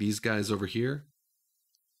I like these guys over here.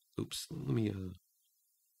 Oops, let me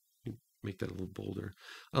make that a little bolder.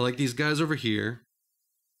 I like these guys over here.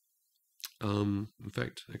 In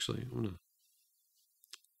fact, actually, I'm gonna.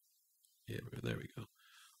 Yeah, there we go.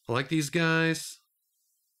 I like these guys.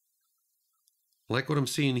 I like what I'm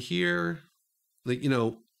seeing here. Like, you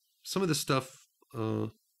know, some of the stuff, I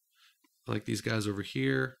like these guys over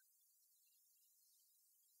here.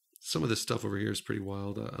 Some of this stuff over here is pretty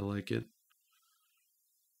wild. I like it.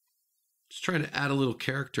 Just trying to add a little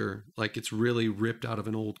character, like it's really ripped out of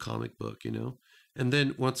an old comic book, you know? And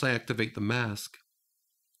then once I activate the mask,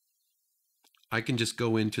 I can just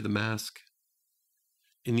go into the mask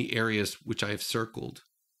in the areas which I have circled.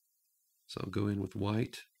 So I'll go in with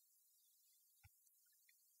white.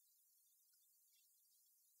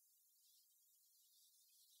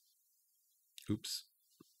 Oops.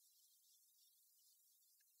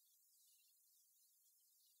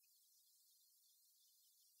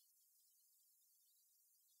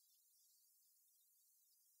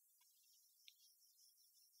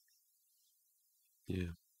 Yeah.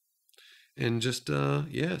 And just,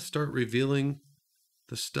 yeah, start revealing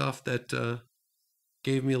the stuff that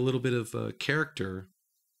gave me a little bit of character.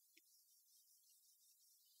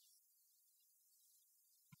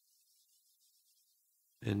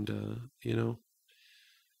 And, you know,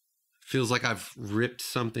 feels like I've ripped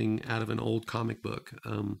something out of an old comic book.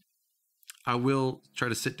 I will try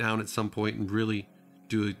to sit down at some point and really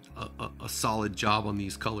do a solid job on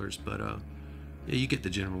these colors, but yeah, you get the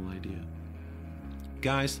general idea.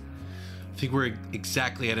 Guys, I think we're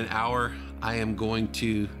exactly at an hour. I am going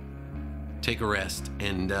to take a rest,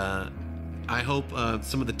 and I hope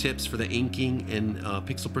some of the tips for the inking and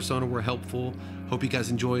pixel persona were helpful. Hope you guys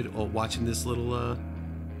enjoyed watching this little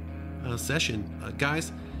session.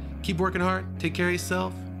 Guys, keep working hard, take care of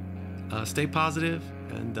yourself, stay positive,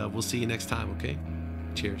 and we'll see you next time, okay?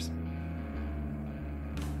 Cheers.